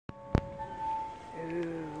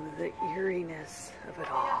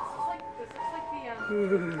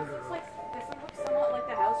Oh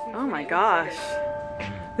my gosh.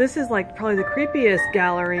 This is like probably the creepiest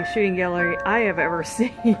gallery, shooting gallery I have ever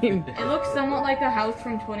seen. It looks somewhat like the house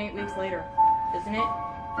from 28 Weeks Later, doesn't it?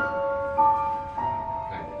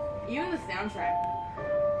 Even the soundtrack.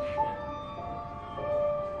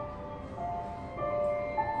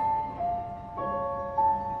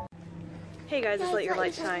 Hey guys, it's Let Your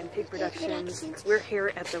Light Shine, Pig Productions. We're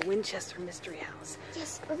here at the Winchester Mystery House.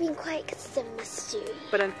 Yes, we're being quiet because it's a mystery.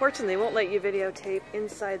 But unfortunately, they won't let you videotape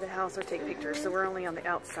inside the house or take pictures, so we're only on the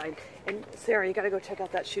outside. And Sarah, you gotta go check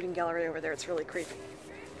out that shooting gallery over there. It's really creepy.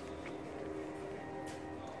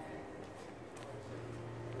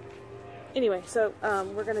 Anyway, so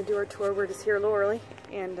we're gonna do our tour. We're just here a little early,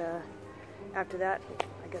 and after that,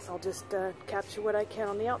 I guess I'll just capture what I can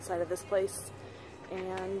on the outside of this place.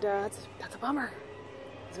 And that's a bummer.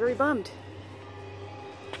 I was very bummed.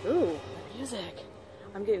 Ooh, the music.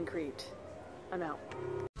 I'm getting creeped. I'm out.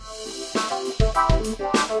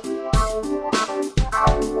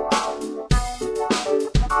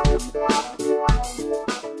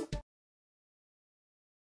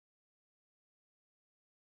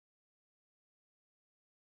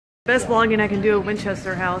 Best vlogging I can do at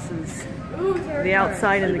Winchester House is the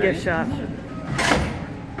outside and the gift shop.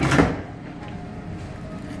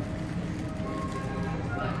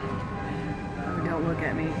 Don't look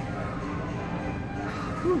at me.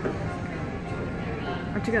 Whew.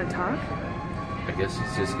 Aren't you gonna talk? I guess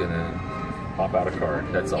she's just gonna pop out a card.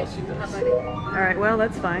 That's all she does. Alright, well,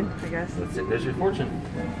 that's fine, I guess. That's it. There's your fortune.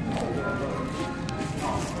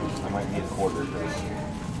 I might need a quarter.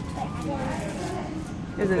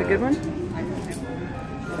 Is it a good one?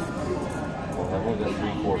 Well, I've only got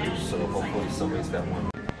 3/4, so hopefully somebody's got one.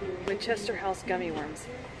 Winchester House gummy worms.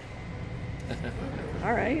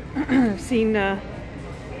 Alright. I've seen, I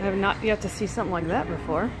have not yet to see something like that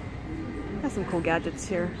before. Got some cool gadgets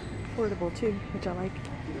here. Affordable too, which I like.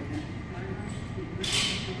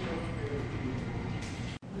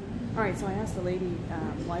 Alright, so I asked the lady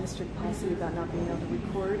why the strict policy about not being able to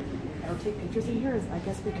record or take pictures in here is, I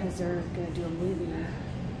guess, because they're going to do a movie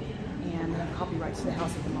and have copyrights to the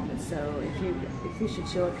house at the moment. So if you should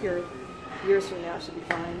show up here years from now, it should be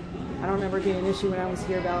fine. I don't remember it being an issue when I was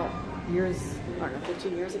here about years, I don't know,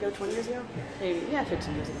 15 years ago, 20 years ago? Maybe, yeah,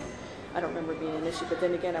 15 years ago. I don't remember it being an issue, but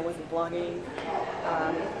then again, I wasn't vlogging.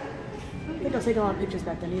 I don't think I was taking a lot of pictures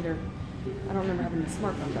back then either. I don't remember having a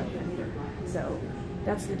smartphone back then either. So,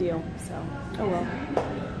 that's the deal, so, oh well.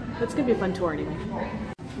 But it's gonna be a fun tour anyway.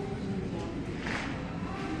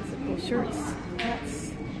 These are cool shirts,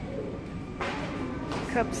 hats,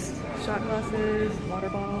 cups, shot glasses, water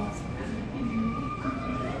bottles.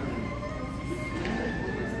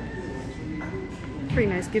 Pretty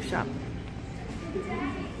nice gift shop.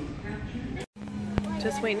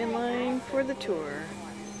 Just waiting in line for the tour.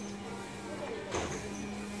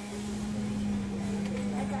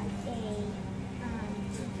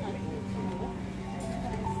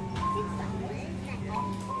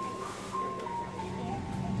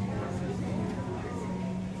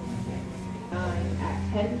 At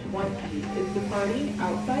 10:20 is departing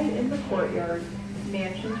outside in the courtyard.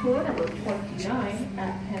 Mansion tour number 29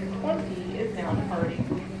 at 10:20 is now departing.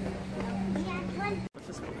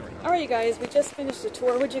 Alright you guys, we just finished the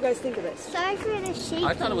tour. What did you guys think of it? Sorry for the shaking.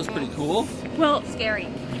 I thought it was pretty cool. Well, Scary.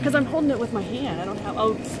 because I'm holding it with my hand. I don't have,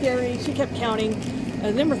 oh, scary. She kept counting.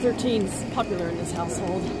 Number 13 is popular in this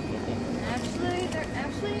household. Actually,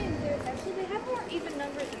 they have more even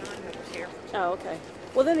numbers than odd numbers here. Oh, okay.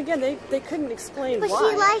 Well, then again, they couldn't explain But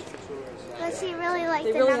why. she really liked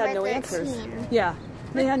They the really number had no 13. answers. Yeah,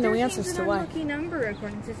 they had no answers to why. It's an unlucky number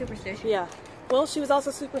according to superstition. Yeah. Well, she was also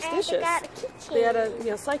superstitious. And they got a keychain. They had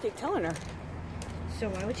a psychic telling her. So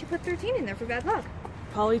why would she put 13 in there for bad luck?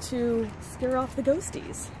 Probably to scare off the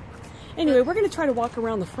ghosties. Anyway, we're going to try to walk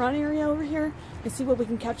around the front area over here and see what we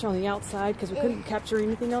can capture on the outside because we couldn't capture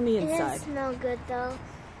anything on the It inside. doesn't smell good though.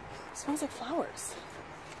 It smells like flowers.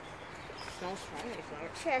 Smells strongly flower.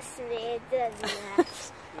 Trust me, it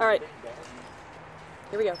doesn't. Alright.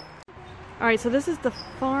 Here we go. Alright, so this is the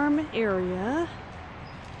farm area.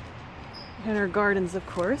 And our gardens, of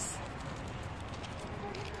course.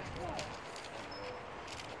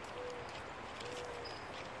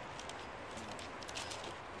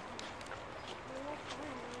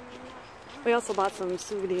 We also bought some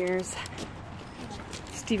souvenirs.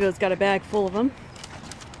 Steve-O's got a bag full of them.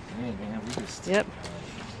 Man, we just... Yep.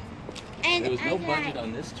 And There was no I budget got,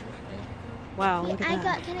 on this trip, man. Wow, look at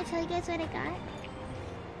that. can I tell you guys what I got?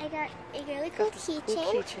 I got a really cool Got this cool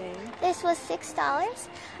keychain. keychain. This was $6.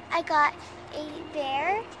 I got a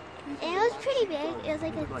bear. And it was pretty big. It was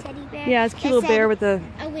like a teddy bear. Yeah, it's a cute that little bear said with the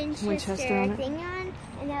a Winchester Winchester on it. thing on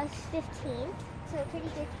and that was 15. So a pretty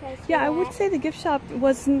good price. For Yeah, I that. would say the gift shop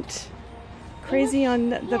wasn't crazy on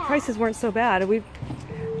the yeah. prices weren't so bad.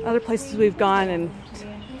 Other places we've gone and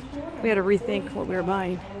we had to rethink what we were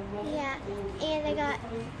buying. Yeah, and I got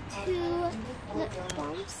 2 lip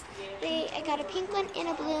balms. I got a pink one and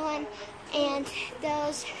a blue one, and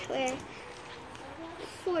those were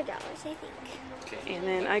 $4, I think. And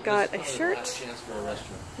then I got a shirt,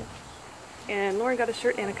 and Lauren got a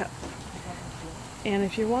shirt and a cup. And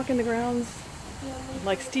if you're walking the grounds,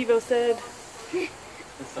 like Steve-O said,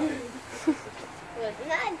 Was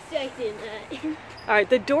not expecting that. all right,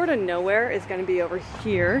 the door to nowhere is going to be over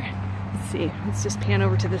here. Let's see, let's just pan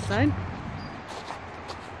over to this side.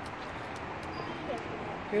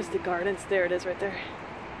 Here's the gardens. There it is right there.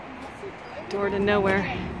 Door to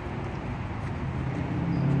nowhere.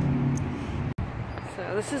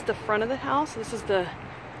 So this is the front of the house. This is the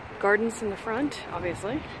gardens in the front,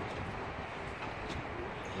 obviously.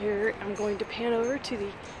 Here I'm going to pan over to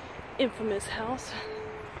the infamous house.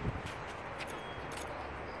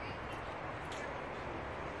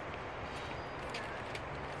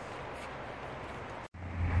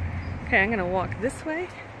 Okay, I'm gonna walk this way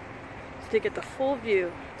to get the full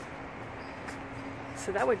view.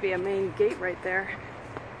 So that would be a main gate right there.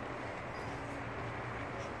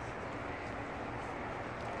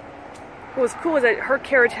 What was cool was that her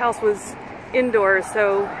carriage house was indoors,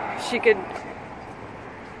 so she could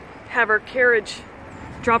have her carriage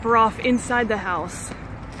drop her off inside the house.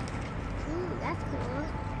 Ooh, that's cool.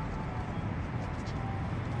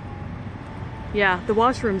 Yeah, the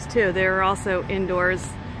washrooms too, they were also indoors.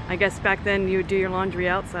 I guess back then you would do your laundry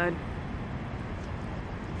outside.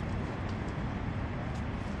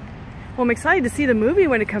 Well, I'm excited to see the movie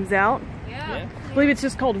when it comes out. Yeah. I believe it's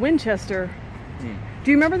just called Winchester.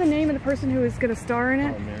 Do you remember the name of the person who is going to star in it?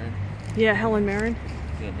 Helen Mirren. Yeah, Helen Mirren.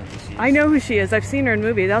 You don't know who she is? I know who she is. I've seen her in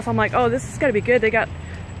movies. That's why I'm like, oh, this is gotta be good. They got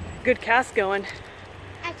good cast going.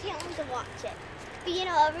 I can't wait to watch it. But you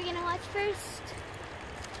know what we're gonna watch first?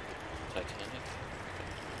 Titanic.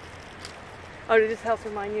 Oh, did this house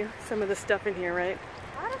remind you some of the stuff in here, right?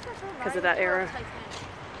 Because of that era.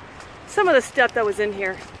 Some of the stuff that was in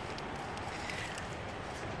here.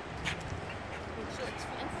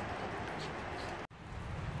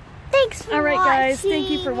 Thanks for All right, guys. watching. Thank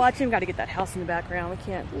you for watching. Got to get that house in the background. We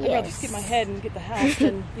can't. Maybe I'll just get my head and get the house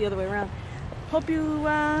than the other way around. Hope you.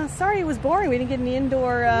 Sorry it was boring. We didn't get any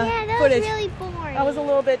indoor Yeah, that footage. was really boring. That was a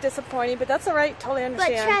little bit disappointing, but that's all right. Totally But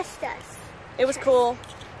understand. trust us. It was cool.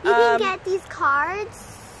 You can get these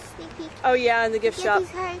cards. Sneak peek. Oh yeah, in the gift Get shop. these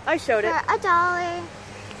cards I showed it. for $1.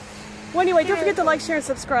 Well, anyway, don't forget to like, share, and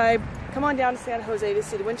subscribe. Come on down to San Jose to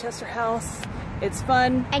see the Winchester House. It's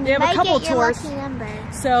fun. And they you have a might couple get your tours. lucky number.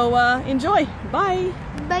 So enjoy. Bye.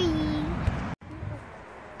 Bye.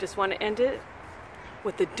 Just want to end it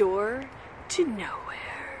with the door to nowhere.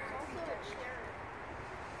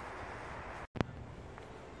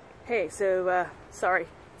 Hey, so sorry,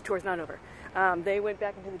 the tour's not over. They went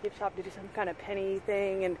back into the gift shop to do some kind of penny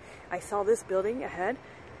thing, and I saw this building ahead,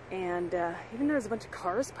 and even though there's a bunch of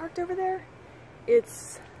cars parked over there,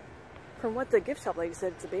 it's, from what the gift shop lady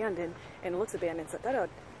said, it's abandoned, and it looks abandoned, so I thought I would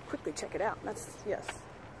quickly check it out. That's, yes,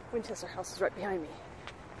 Winchester House is right behind me.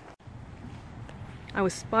 I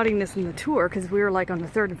was spotting this in the tour because we were like on the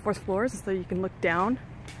 3rd and 4th floors, so you can look down.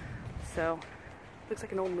 So, looks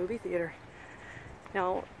like an old movie theater.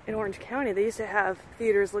 Now, in Orange County, they used to have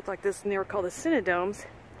theaters look like this, and they were called the Cinedomes.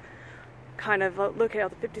 Kind of look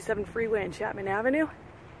out the 57 freeway and Chapman Avenue.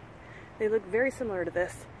 They look very similar to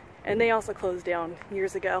this, and they also closed down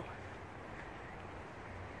years ago.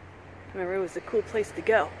 Remember, it was a cool place to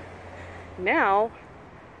go. Now,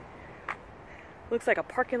 looks like a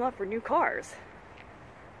parking lot for new cars.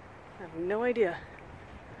 I have no idea.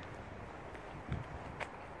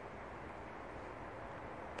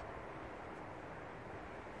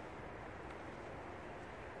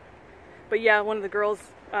 But yeah, one of the girls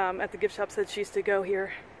at the gift shop said she used to go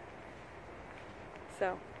here.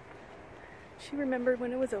 So, she remembered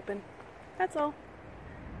when it was open. That's all.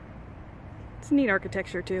 It's neat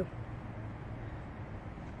architecture too.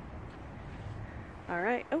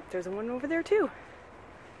 Alright, oh, there's one over there too.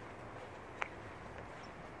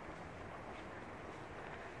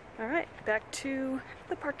 Alright, back to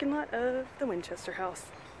the parking lot of the Winchester House.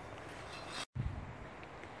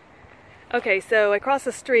 Okay, so I crossed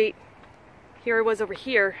the street. Here I was over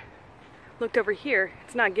here. Looked over here.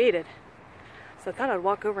 It's not gated. So I thought I'd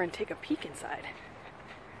walk over and take a peek inside.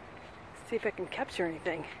 See if I can capture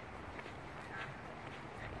anything.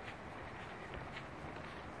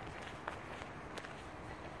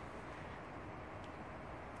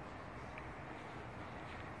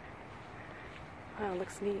 Wow,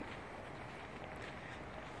 looks neat.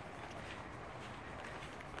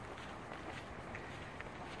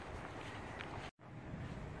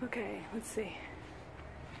 Okay, let's see.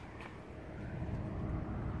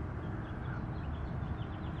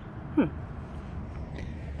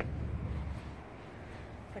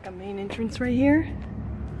 Like a main entrance right here.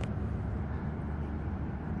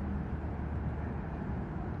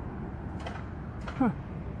 Huh.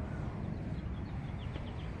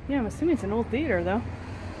 Yeah, I'm assuming it's an old theater though.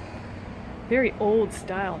 Very old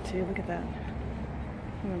style too, look at that.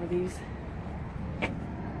 Remember these?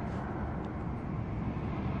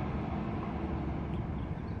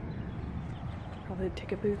 Probably the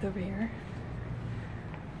ticket booth over here.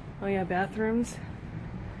 Oh yeah, bathrooms.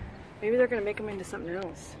 Maybe they're gonna make them into something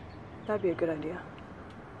else. That'd be a good idea.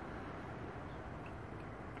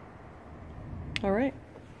 All right.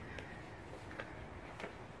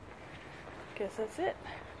 Guess that's it.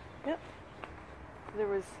 Yep. There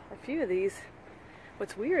was a few of these.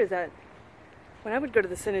 What's weird is that when I would go to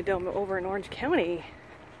the Cinedome over in Orange County,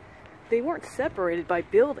 they weren't separated by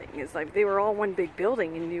building. It's like they were all one big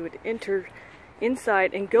building, and you would enter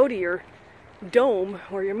inside and go to your dome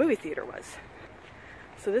where your movie theater was.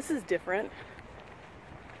 So this is different.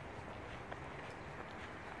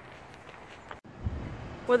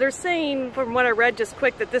 Well, they're saying, from what I read just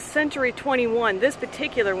quick, that this Century 21, this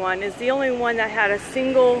particular one, is the only one that had a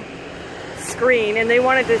single screen, and they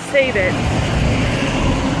wanted to save it,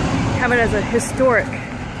 have it as a historic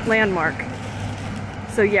landmark.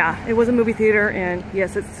 So yeah, it was a movie theater, and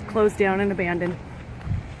yes, it's closed down and abandoned.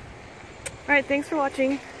 Alright, thanks for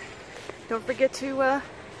watching. Don't forget to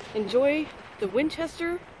enjoy the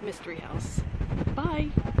Winchester Mystery House. Bye!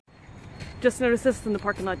 Just noticed this in the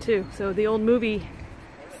parking lot too. So the old movie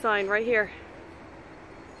sign right here.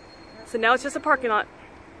 So now it's just a parking lot.